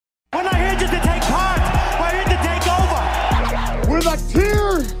with a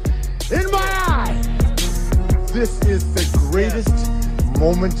tear in my eye. This is the greatest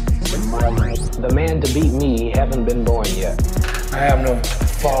moment in my life. The man to beat me haven't been born yet. I have no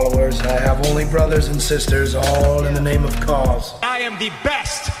followers. I have only brothers and sisters, all in the name of cause. I am the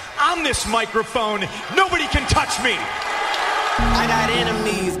best on this microphone. Nobody can touch me. I got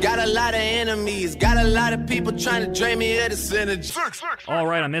enemies, got a lot of enemies, got a lot of people trying to drain me of the synergy. All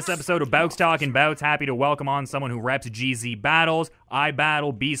right, on this episode of Bouts Talking Bouts, happy to welcome on someone who reps GZ Battles, I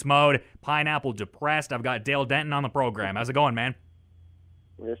Battle, Beast Mode, Pineapple Depressed. I've got Dale Denton on the program. How's it going, man?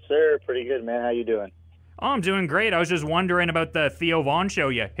 Yes, sir. Pretty good, man. How you doing? Oh, I'm doing great. I was just wondering about the Theo Von show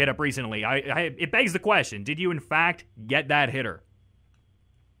you hit up recently. It begs the question, did you in fact get that hitter?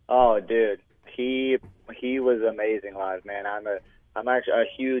 Oh, dude. He was amazing live, man. I'm actually a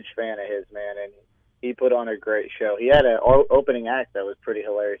huge fan of his, man, and he put on a great show. He had an opening act that was pretty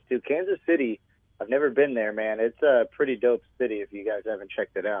hilarious, too. Kansas City, I've never been there, man. It's a pretty dope city if you guys haven't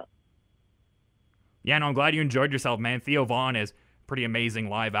checked it out. Yeah, no, I'm glad you enjoyed yourself, man. Theo Von is pretty amazing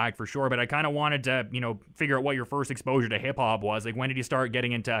live act for sure, but I kind of wanted to, figure out what your first exposure to hip-hop was. Like, when did you start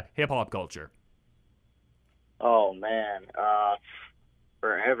getting into hip-hop culture? Oh, man.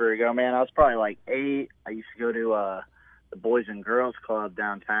 Forever ago, man. I was probably like 8. I used to go to the Boys and Girls Club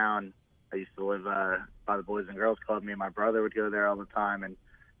downtown. I used to live by the Boys and Girls Club. Me and my brother would go there all the time, and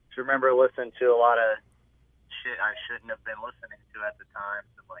just remember listening to a lot of shit I shouldn't have been listening to at the time.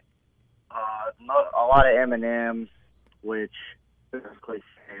 So like a lot of Eminem, which is cliche,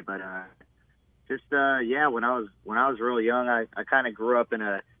 but when I was real young, I kind of grew up in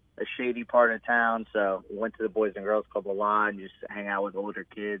a shady part of town, so we went to the Boys and Girls Club a lot and just hang out with older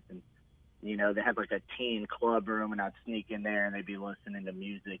kids. And they had like a teen club room, and I'd sneak in there and they'd be listening to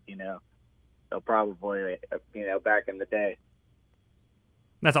music, so probably back in the day.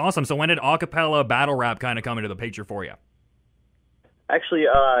 That's awesome. So when did acapella battle rap kind of come into the picture for you? Actually,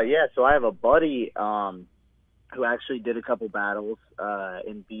 so I have a buddy who actually did a couple battles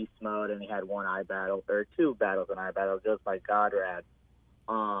in Beast Mode, and he had two battles in iBattle. It goes by Godrad.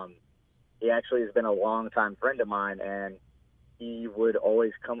 He actually has been a long-time friend of mine, and he's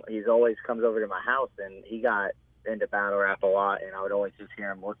always comes over to my house, and he got into battle rap a lot, and I would always just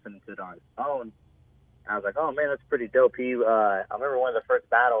hear him listening to it on his phone. And I was like, oh man, that's pretty dope. I remember one of the first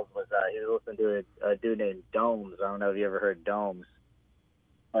battles was he was listening to a dude named Domes. I don't know if you ever heard Domes,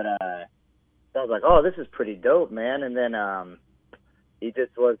 but so I was like, oh, this is pretty dope, man. And then he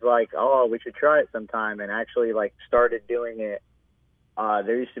just was like, oh, we should try it sometime, and actually like started doing it.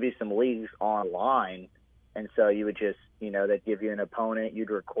 There used to be some leagues online, and so you would just, they'd give you an opponent, you'd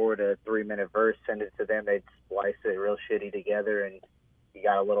record a 3-minute verse, send it to them, they'd splice it real shitty together, and you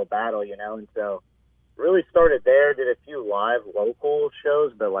got a little battle, and so really started there, did a few live local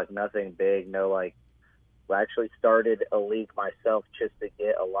shows, but like nothing big, I actually started a league myself just to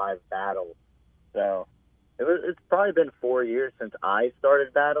get a live battle. So it's probably been 4 years since I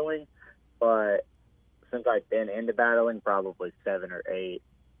started battling, but since I've been into battling, probably 7 or 8.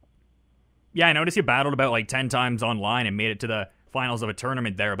 Yeah, I noticed you battled about like 10 times online and made it to the finals of a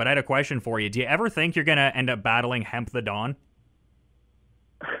tournament there, but I had a question for you. Do you ever think you're going to end up battling Hemp the Don?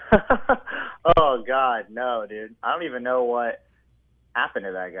 Oh, God, no, dude. I don't even know what happened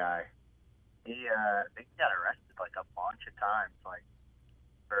to that guy. He got arrested like a bunch of times, like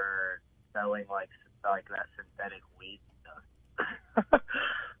for selling like that synthetic weed stuff.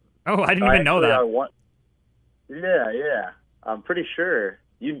 Oh, I didn't even know that. Yeah. I'm pretty sure.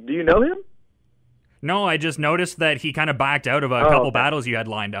 Do you know him? No, I just noticed that he kind of backed out of a couple battles you had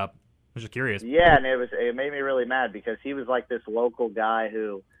lined up. I was just curious. Yeah, and it made me really mad because he was like this local guy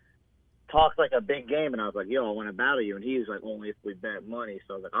who talks like a big game, and I was like, yo, I want to battle you, and he was like, only if we bet money.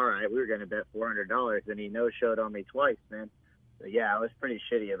 So I was like, all right, we were going to bet $400, and he no-showed on me twice, man. So yeah, I was pretty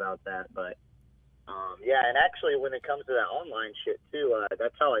shitty about that, but yeah, and actually when it comes to that online shit too,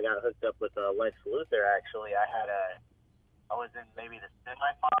 that's how I got hooked up with Lexx Luthor. Actually, I was in maybe the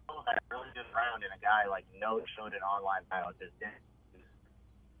semifinals, had a really good round, and a guy like no-showed an online battle, just didn't.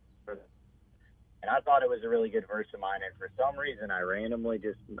 And I thought it was a really good verse of mine, and for some reason I randomly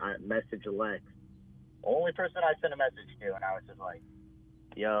I messaged Lexx, only person I sent a message to, and I was just like,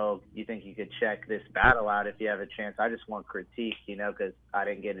 yo, you think you could check this battle out if you have a chance? I just want critique, because I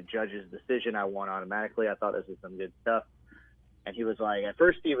didn't get a judge's decision. I won automatically. I thought this was some good stuff. And he was like, at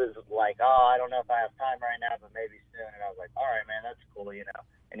first he was like, oh, I don't know if I have time right now, but maybe soon. And I was like, all right, man, that's cool,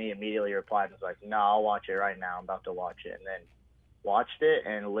 And he immediately replied and was like, no, I'll watch it right now. I'm about to watch it. And then watched it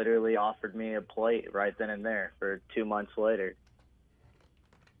and literally offered me a plate right then and there for 2 months later.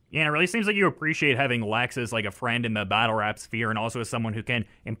 Yeah, and it really seems like you appreciate having Lexx as like a friend in the battle rap sphere and also as someone who can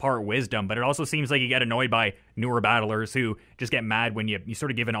impart wisdom, but it also seems like you get annoyed by newer battlers who just get mad when you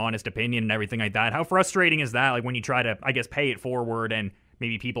sort of give an honest opinion and everything like that. How frustrating is that, like when you try to, I guess, pay it forward and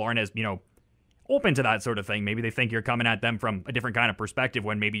maybe people aren't as, open to that sort of thing? Maybe they think you're coming at them from a different kind of perspective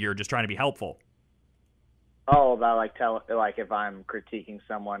when maybe you're just trying to be helpful. Oh, about like if I'm critiquing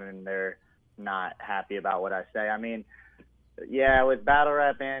someone and they're not happy about what I say. I mean, yeah, with battle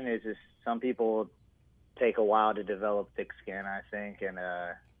rap, man, it's just some people take a while to develop thick skin, I think, and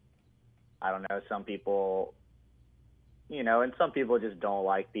I don't know, some people, and some people just don't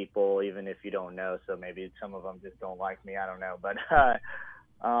like people even if you don't know. So maybe some of them just don't like me. I don't know, but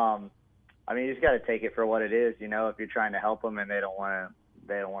I mean, you just got to take it for what it is. If you're trying to help them and they don't want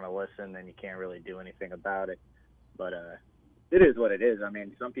to listen, then you can't really do anything about it. But it is what it is. I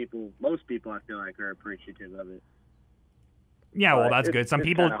mean, most people, I feel like, are appreciative of it. Yeah, well, that's good. Some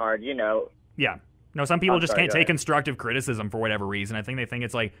people, it's kind of hard, Yeah. No, some people just can't take constructive criticism for whatever reason. I think they think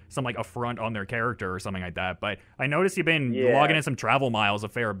it's like some like affront on their character or something like that. But I noticed you've been logging in some travel miles a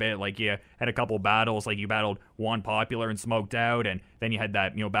fair bit. Like you had a couple battles, like you battled Juan Popular and Smoked Out, and then you had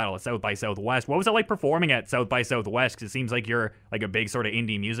that battle at South by Southwest. What was it like performing at South by Southwest? Because it seems like you're like a big sort of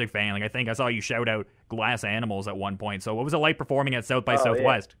indie music fan. Like I think I saw you shout out Glass Animals at one point. So what was it like performing at South by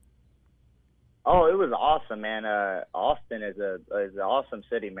Southwest? Yeah. Oh, it was awesome, man. Austin is an awesome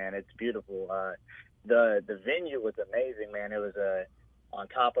city, man. It's beautiful. The venue was amazing, man. It was on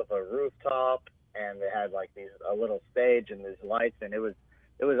top of a rooftop, and they had like a little stage and these lights, and it was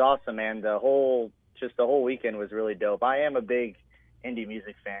awesome, man. The whole weekend was really dope. I am a big indie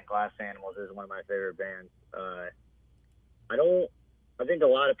music fan. Glass Animals is one of my favorite bands. I think a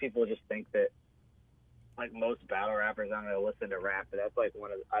lot of people just think that like most battle rappers, I'm gonna listen to rap, but that's like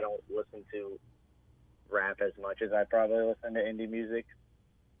I don't listen to rap as much as I probably listen to indie music,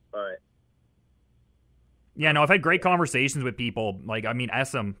 but yeah, no, I've had great conversations with people. Like, I mean,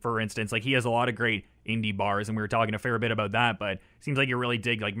 Essam, for instance, like he has a lot of great indie bars, and we were talking a fair bit about that. But it seems like you really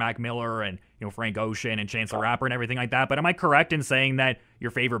dig like Mac Miller and Frank Ocean and Chance the Rapper and everything like that. But am I correct in saying that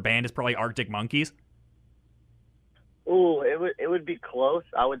your favorite band is probably Arctic Monkeys? Ooh, it would be close.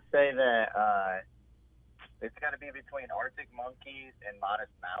 I would say that it's got to be between Arctic Monkeys and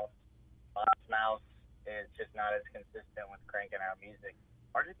Modest Mouse. Modest Mouse is just not as consistent with cranking out music.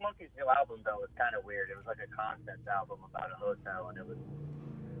 Arctic Monkeys' new album, though, was kind of weird. It was like a concept album about a hotel, and it was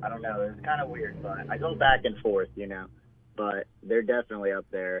kind of weird, but I go back and forth, but they're definitely up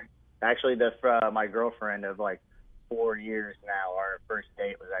there. Actually, my girlfriend of like 4 years now, our first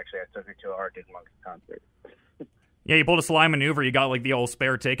date was actually, I took her to an Arctic Monkeys concert. Yeah, you pulled a sly maneuver. You got like the old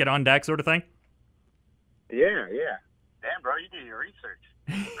spare ticket on deck sort of thing? Yeah. Damn, bro, you do your research.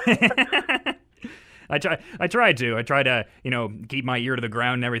 I try to, keep my ear to the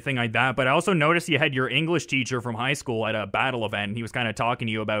ground and everything like that. But I also noticed you had your English teacher from high school at a battle event, and he was kind of talking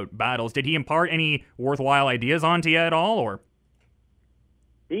to you about battles. Did he impart any worthwhile ideas onto you at all, or?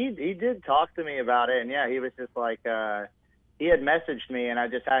 He did talk to me about it, and yeah, he was just like, he had messaged me, and I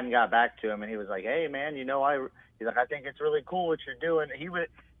just hadn't got back to him, and he was like, hey, man, he's like, I think it's really cool what you're doing. He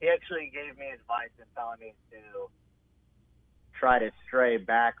actually gave me advice and telling me to try to stray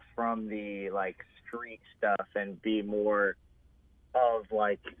back from the like street stuff and be more of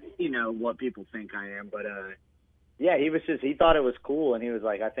like what people think I am. But yeah, he thought it was cool, and he was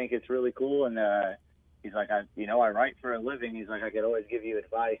like, I think it's really cool, and he's like, I write for a living. He's like, I could always give you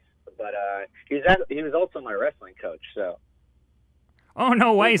advice. But he was also my wrestling coach, so. Oh,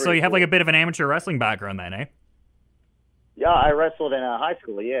 no way! So you have like a bit of an amateur wrestling background then, eh? Yeah, I wrestled in high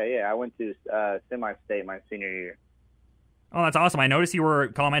school. Yeah. I went to semi-state my senior year. Oh, that's awesome. I noticed you were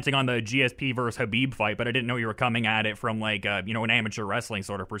commenting on the GSP versus Habib fight, but I didn't know you were coming at it from like, an amateur wrestling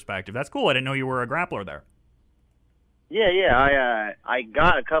sort of perspective. That's cool. I didn't know you were a grappler there. Yeah. I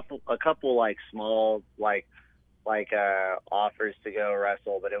got a couple like small offers to go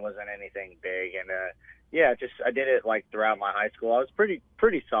wrestle, but it wasn't anything big. And I did it like throughout my high school. I was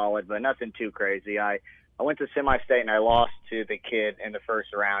pretty solid, but nothing too crazy. I went to semi-state, and I lost to the kid in the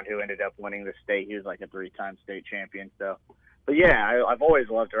first round who ended up winning the state. He was like a 3-time state champion. So, but yeah, I've always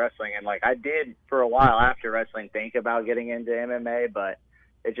loved wrestling, and like I did for a while after wrestling think about getting into MMA, but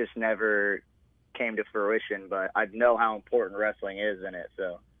it just never came to fruition. But I know how important wrestling is in it.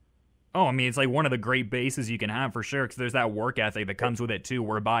 So. Oh, I mean, it's like one of the great bases you can have for sure, because there's that work ethic that comes with it too,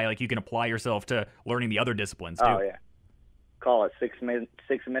 whereby like you can apply yourself to learning the other disciplines too. Oh yeah, call it 6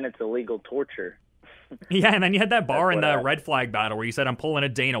 minutes of legal torture. Yeah, and then you had that bar in the Red Flag battle where you said, I'm pulling a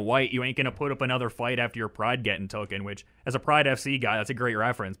Dana White. You ain't going to put up another fight after your Pride getting taken, which, as a Pride FC guy, that's a great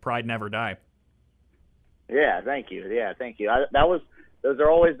reference. Pride never die. Yeah, thank you. That those are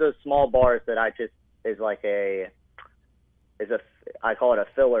always those small bars that I just I call it a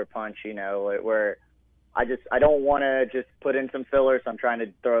filler punch, you know, where I don't want to just put in some filler, so I'm trying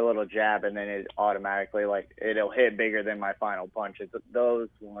to throw a little jab, and then it automatically, like, it'll hit bigger than my final punch. It's those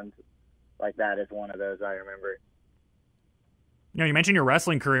ones like that is one of those I remember. You know, you mentioned your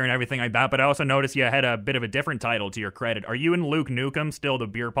wrestling career and everything like that, but I also noticed you had a bit of a different title to your credit. Are you and Luke Nukem still the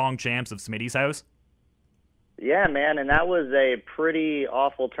beer pong champs of Smitty's house? Yeah, man, and that was a pretty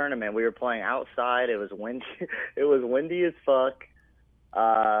awful tournament. We were playing outside. It was windy. It was windy as fuck.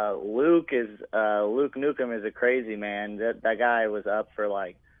 Luke Nukem is a crazy man. That guy was up for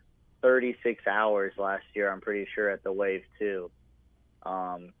like 36 hours last year, I'm pretty sure, at the Wave 2.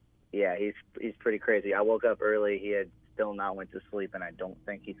 Yeah, he's pretty crazy. I woke up early. He had still not went to sleep, and I don't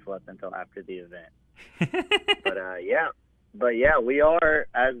think he slept until after the event. But yeah, we are,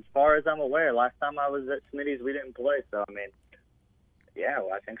 as far as I'm aware. Last time I was at Smitty's, we didn't play, so I mean, yeah,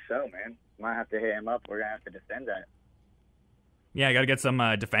 well, I think so, man. Might have to hit him up. We're gonna have to defend that. Yeah, I got to get some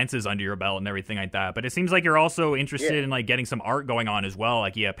defenses under your belt and everything like that. But it seems like you're also interested in like getting some art going on as well.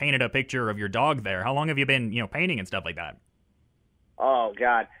 Like you painted a picture of your dog there. How long have you been, painting and stuff like that? Oh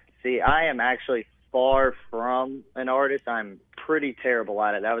God, see, I am actually far from an artist. I'm pretty terrible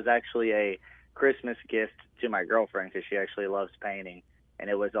at it. That was actually a Christmas gift to my girlfriend because she actually loves painting, and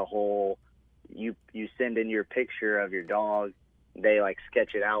it was a whole. You send in your picture of your dog. They like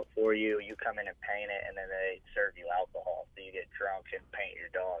sketch it out for you. You come in and paint it, and then they serve you alcohol, so you get drunk and paint your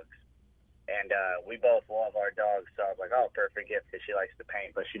dogs. And we both love our dogs, so I was like, "Oh, perfect gift," because she likes to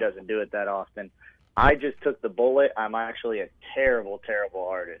paint, but she doesn't do it that often. I just took the bullet. I'm actually a terrible, terrible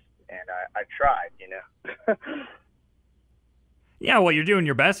artist, and I tried, Yeah, well, you're doing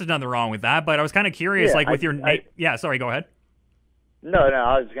your best. There's nothing wrong with that. But I was kind of curious, with your yeah. Sorry, go ahead. No,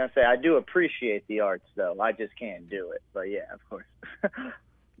 I was going to say, I do appreciate the arts, though. I just can't do it. But, yeah, of course.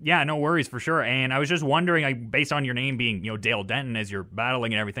 Yeah, no worries, for sure. And I was just wondering, based on your name being, Dale Denton, as you're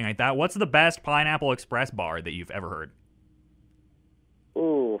battling and everything like that, what's the best Pineapple Express bar that you've ever heard?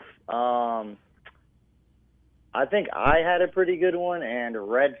 Oof. I think I had a pretty good one, and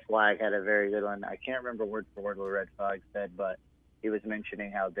Red Flag had a very good one. I can't remember word for word what Red Flag said, but he was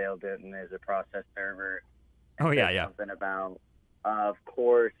mentioning how Dale Denton is a process server. Oh, yeah. Something about... of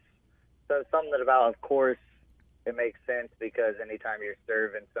course, it makes sense because anytime you're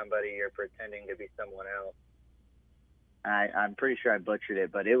serving somebody, you're pretending to be someone else. I'm pretty sure I butchered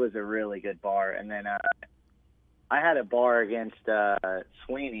it, but it was a really good bar. And then I had a bar against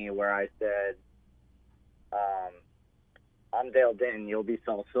Sweeney where I said, I'm Dale Denton, you'll be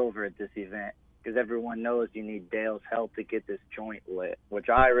Saul Silver at this event because everyone knows you need Dale's help to get this joint lit, which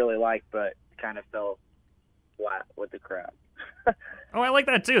I really liked, but kind of fell flat with the crowd. Oh, I like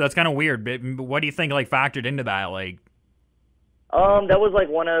that too. That's kind of weird. But what do you think factored into that? That was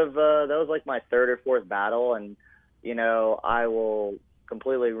that was my third or fourth battle, and I will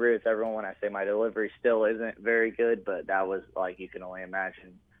completely agree with everyone when I say my delivery still isn't very good, but that was you can only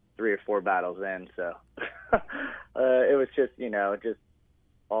imagine 3 or 4 battles in. So it was just just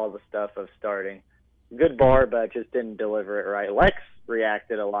all the stuff of starting. Good bar, but just didn't deliver it right. Lexx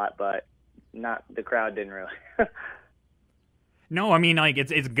reacted a lot, but not the crowd didn't really. No, I mean,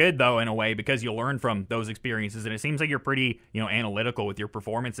 it's good, though, in a way, because you learn from those experiences, and it seems like you're pretty, analytical with your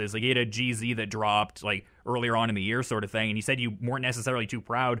performances. You had a GZ that dropped, earlier on in the year sort of thing, and you said you weren't necessarily too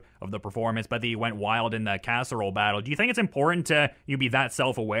proud of the performance, but that you went wild in the casserole battle. Do you think it's important to you be that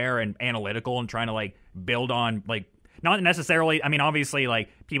self-aware and analytical and trying to, build on, not necessarily, I mean, obviously,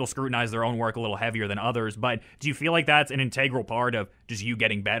 people scrutinize their own work a little heavier than others, but do you feel like that's an integral part of just you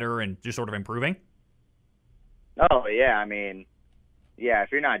getting better and just sort of improving? Oh, yeah, I mean... Yeah,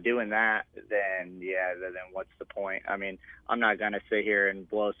 if you're not doing that, then what's the point? I mean, I'm not going to sit here and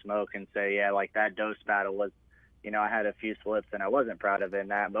blow smoke and say, that dose battle was, I had a few slips and I wasn't proud of it,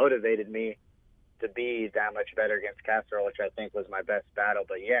 and that motivated me to be that much better against Casserole, which I think was my best battle.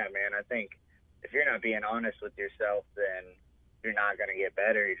 But, yeah, man, I think if you're not being honest with yourself, then you're not going to get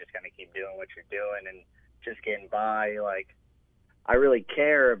better. You're just going to keep doing what you're doing and just getting by. I really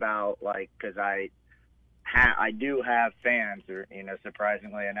care about, because I do have fans, or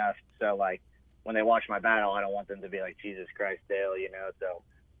surprisingly enough. So when they watch my battle, I don't want them to be like, Jesus Christ, Dale, So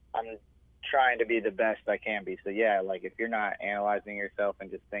I'm trying to be the best I can be. So yeah, if you're not analyzing yourself and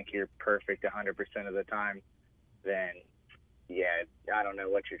just think you're perfect 100% of the time, then yeah, I don't know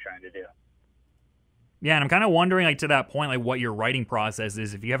what you're trying to do. Yeah, and I'm kind of wondering, to that point, what your writing process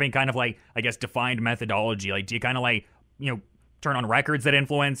is. If you have any kind of, I guess, defined methodology. Do you kind of, turn on records that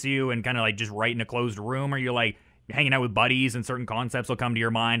influence you and kind of, just write in a closed room? Or you're, hanging out with buddies and certain concepts will come to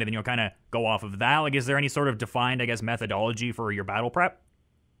your mind and then you'll kind of go off of that? Like, is there any sort of defined, I guess, methodology for your battle prep?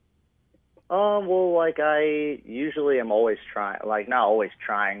 Well, like I usually am always trying, like not always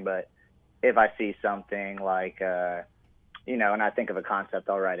trying, but if I see something like, you know, and I think of a concept,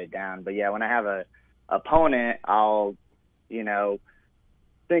 I'll write it down. But yeah, when I have a opponent, I'll, you know,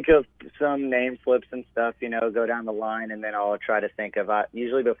 think of some name flips and stuff, you know, go down the line, and then I'll try to think of,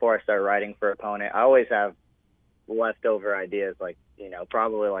 usually before I start writing for opponent, I always have leftover ideas, like, you know,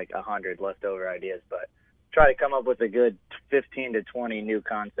 probably like 100 leftover ideas, but try to come up with a good 15 to 20 new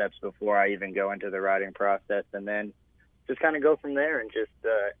concepts before I even go into the writing process, and then just kind of go from there and just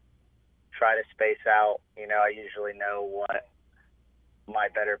try to space out. You know, I usually know what my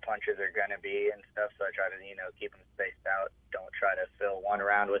better punches are going to be and stuff, so I try to, you know, keep them spaced out. Don't try to fill one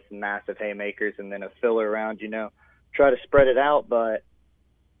round with massive haymakers and then a filler round, you know. Try to spread it out, but,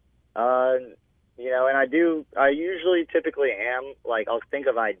 you know, and I usually typically am, like, I'll think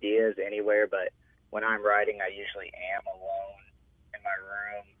of ideas anywhere, but when I'm writing, I usually am alone in my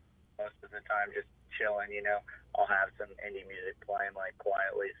room most of the time, just chilling, you know. I'll have some indie music playing, like,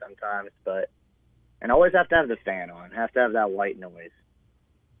 quietly sometimes, and I always have to have the fan on. Have to have that white noise.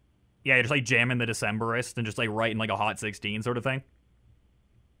 Yeah, just like jamming the Decemberist and just like writing like a Hot 16 sort of thing?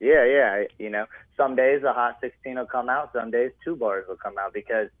 Yeah, you know, some days a Hot 16 will come out, some days 2 bars will come out,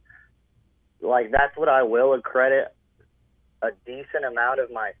 because, like, that's what I will accredit a decent amount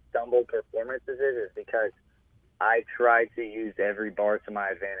of my stumble performances is because I try to use every bar to my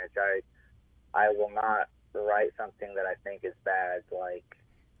advantage. I will not write something that I think is bad. Like,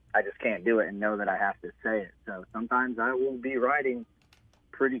 I just can't do it and know that I have to say it. So sometimes I will be writing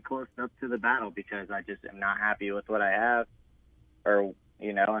pretty close up to the battle because I just am not happy with what I have, or,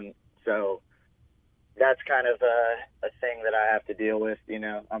 you know, and so that's kind of a thing that I have to deal with. You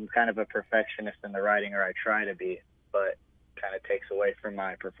know, I'm kind of a perfectionist in the writing, or I try to be, but kind of takes away from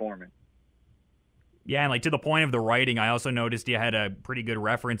my performance. Yeah, and like to the point of the writing, I also noticed you had a pretty good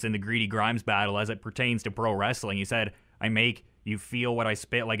reference in the Greedy Grimes battle as it pertains to pro wrestling. You said, I make you feel what I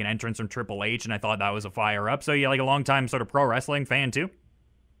spit like an entrance from Triple H, and I thought that was a fire up. So you're like a long time sort of pro wrestling fan too?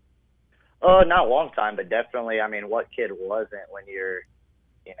 Not a long time, but definitely, I mean, what kid wasn't when you're,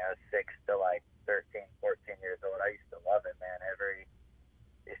 you know, 6 to like 13, 14 years old? I used to love it, man.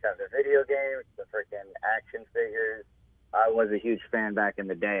 Used to have the video games, the freaking action figures. I was a huge fan back in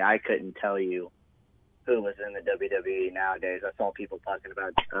the day. I couldn't tell you who was in the WWE nowadays. I saw people talking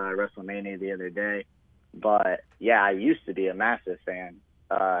about WrestleMania the other day. But, yeah, I used to be a massive fan.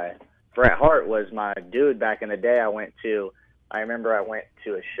 Bret Hart was my dude back in the day. I remember I went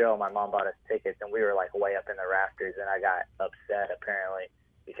to a show. My mom bought us tickets, and we were, like, way up in the rafters, and I got upset, apparently,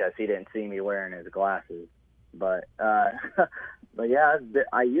 because he didn't see me wearing his glasses. But yeah,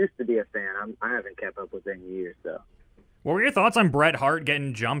 I used to be a fan. I haven't kept up with it in years, so. What were your thoughts on Bret Hart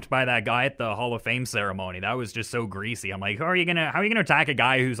getting jumped by that guy at the Hall of Fame ceremony? That was just so greasy. I'm like, how are you gonna attack a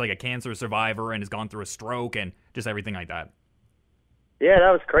guy who's like a cancer survivor and has gone through a stroke and just everything like that? Yeah,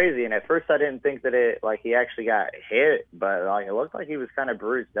 that was crazy. And at first I didn't think that he actually got hit, but like it looked like he was kind of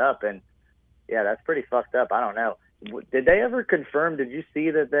bruised up. And yeah, that's pretty fucked up. I don't know. Did they ever confirm? Did you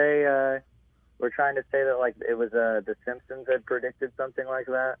see that they were trying to say that like it was the Simpsons had predicted something like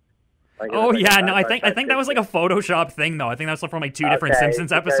that? Like, oh yeah, no, I think that was like a Photoshop thing though. I think that's from like 2 different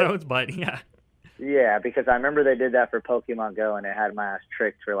Simpsons episodes, but yeah. Yeah, because I remember they did that for Pokemon Go, and it had my ass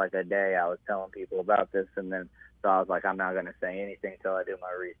tricked for like a day. I was telling people about this, and then so I was like, I'm not gonna say anything until I do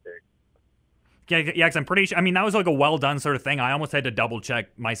my research. Yeah, because I'm pretty sure. I mean, that was like a well done sort of thing. I almost had to double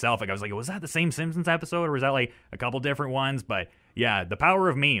check myself. Like I was like, was that the same Simpsons episode, or was that like a couple different ones? But yeah, the power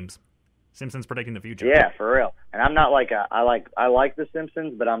of memes. Simpsons predicting the future. Yeah, for real. And I'm not like I like the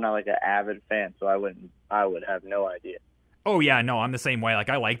Simpsons, but I'm not like an avid fan, so I would have no idea. Oh yeah, no, I'm the same way. Like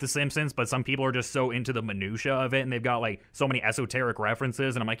I like the Simpsons, but some people are just so into the minutia of it, and they've got like so many esoteric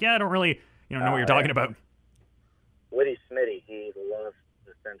references, and I'm like, yeah, I don't really know what you're talking about. Witty Smitty, he loves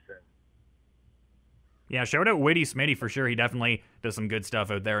the Simpsons. Yeah, shout out Witty Smitty for sure. He definitely does some good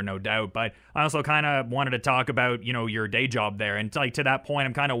stuff out there, no doubt. But I also kind of wanted to talk about, your day job there. And like to that point,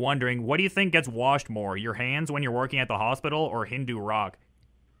 I'm kind of wondering, what do you think gets washed more? Your hands when you're working at the hospital or Hindu rock?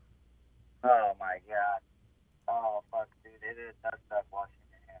 Oh, my God. Oh, fuck, dude. It does stuff washing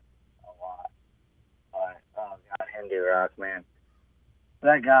your hands a lot. But, oh, God, Hindu rock, man.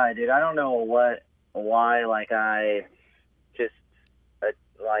 That guy, dude, I don't know why, like, I just,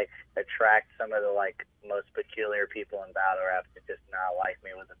 like, attract some of the, like, most peculiar people in battle rap to just not like me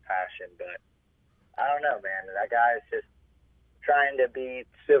with a passion, but I don't know, man. That guy is just trying to be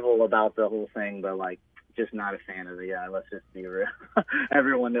civil about the whole thing, but like just not a fan of the guy. Let's just be real.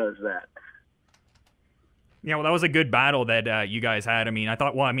 Everyone knows that. Yeah, well, that was a good battle that you guys had. I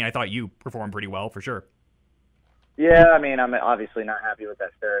thought you performed pretty well, for sure. Yeah, I mean, I'm obviously not happy with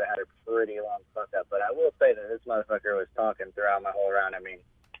that third. I had a pretty long fuck up, but I will say that this motherfucker was talking throughout my whole round. I mean,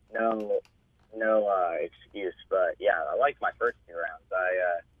 no excuse, but yeah, I liked my first 2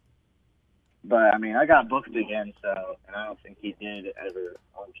 rounds. But I mean, I got booked again, so, and I don't think he did ever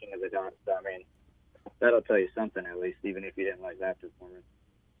on King of the Dot. So I mean, that'll tell you something at least, even if you didn't like that performance.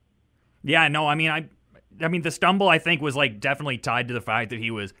 Yeah, no, I mean, the stumble, I think, was like definitely tied to the fact that he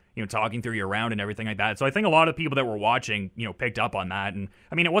was, talking through your round and everything like that. So I think a lot of people that were watching, picked up on that. And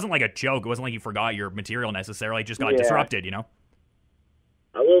I mean, it wasn't like a joke. It wasn't like you forgot your material necessarily. It just got disrupted,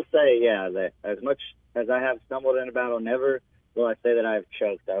 I will say, yeah, that as much as I have stumbled in a battle, never will I say that I've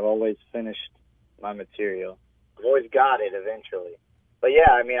choked. I've always finished my material. I've always got it eventually. But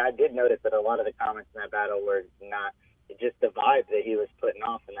yeah, I mean, I did notice that a lot of the comments in that battle were not just the vibe that he was putting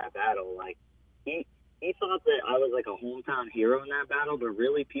off in that battle. Like, he thought that I was like a hometown hero in that battle, but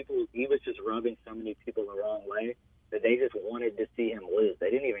really he was just rubbing so many people the wrong way that they just wanted to see him lose. They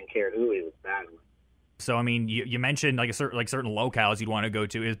didn't even care who he was battling. So, I mean, you mentioned like certain locales you'd want to go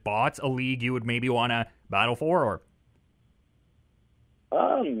to. Is Bots a league you would maybe want to battle for, or?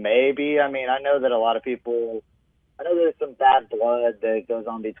 Maybe. I mean, I know that a lot of people, I know there's some bad blood that goes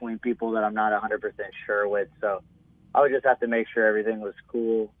on between people that I'm not 100% sure with, so I would just have to make sure everything was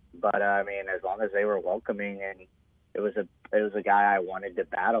cool. But I mean, as long as they were welcoming and it was a guy I wanted to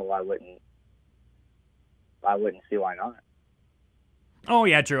battle, I wouldn't see why not. Oh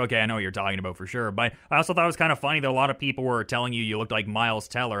yeah, true. Okay, I know what you're talking about for sure. But I also thought it was kind of funny that a lot of people were telling you looked like Miles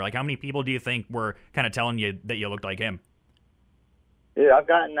Teller. Like, how many people do you think were kind of telling you that you looked like him? Dude, I've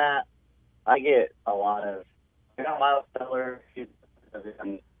gotten that. I get a lot of, Miles Teller,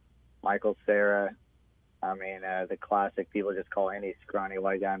 Michael Cera. I mean, the classic, people just call any scrawny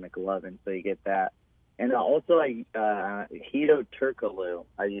white guy McLovin, so you get that. And also, Hito Turkoglu,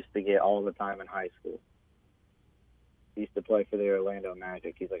 I used to get all the time in high school. He used to play for the Orlando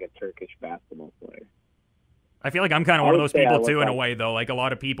Magic. He's like a Turkish basketball player. I feel like I'm kind of one of those people, too, in a way, though. Like, a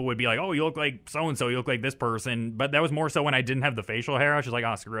lot of people would be like, oh, you look like so-and-so, you look like this person. But that was more so when I didn't have the facial hair. I was just like,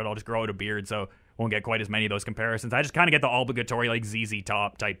 oh, screw it, I'll just grow out a beard, so won't get quite as many of those comparisons. I just kind of get the obligatory, like, ZZ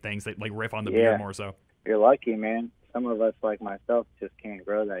Top type things that, like, riff on the beard more so. You're lucky, man. Some of us, like myself, just can't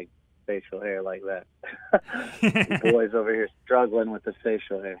grow that facial hair like that. You boys over here struggling with the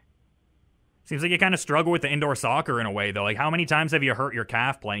facial hair. Seems like you kind of struggle with the indoor soccer in a way, though. Like, how many times have you hurt your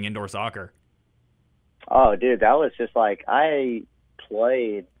calf playing indoor soccer? Oh, dude, that was just like, I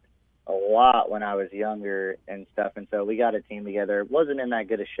played a lot when I was younger and stuff, and so we got a team together. It wasn't in that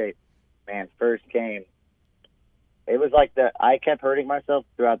good a shape. Man, first game, it was like I kept hurting myself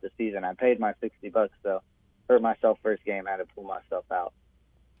throughout the season. I paid my $60, so hurt myself first game, had to pull myself out.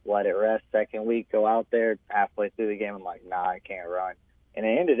 Let it rest. Second week, go out there, halfway through the game, I'm like, nah, I can't run. And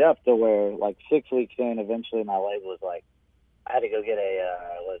it ended up to where, like, 6 weeks in, eventually my leg was like, I had to go get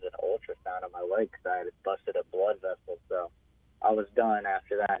an ultrasound on my leg because I had busted a blood vessel. So I was done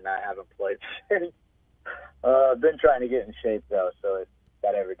after that, and I haven't played since. I've been trying to get in shape, though, so if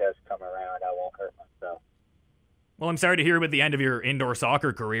that ever does come around, I won't hurt myself. Well, I'm sorry to hear about the end of your indoor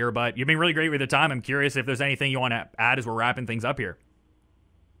soccer career, but you've been really great with the time. I'm curious if there's anything you want to add as we're wrapping things up here.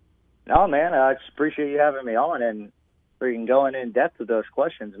 No, man, I just appreciate you having me on and freaking going in depth with those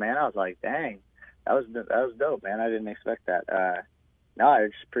questions, man. I was like, dang. That was dope, man. I didn't expect that. No, I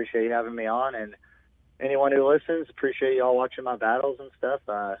just appreciate you having me on, and anyone who listens, appreciate you all watching my battles and stuff.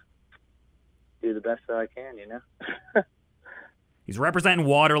 Do the best that I can, He's representing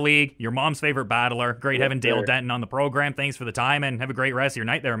Water League, your mom's favorite battler. Great having Dale Denton on the program. Thanks for the time, and have a great rest of your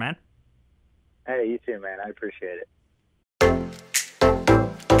night there, man. Hey, you too, man. I appreciate it.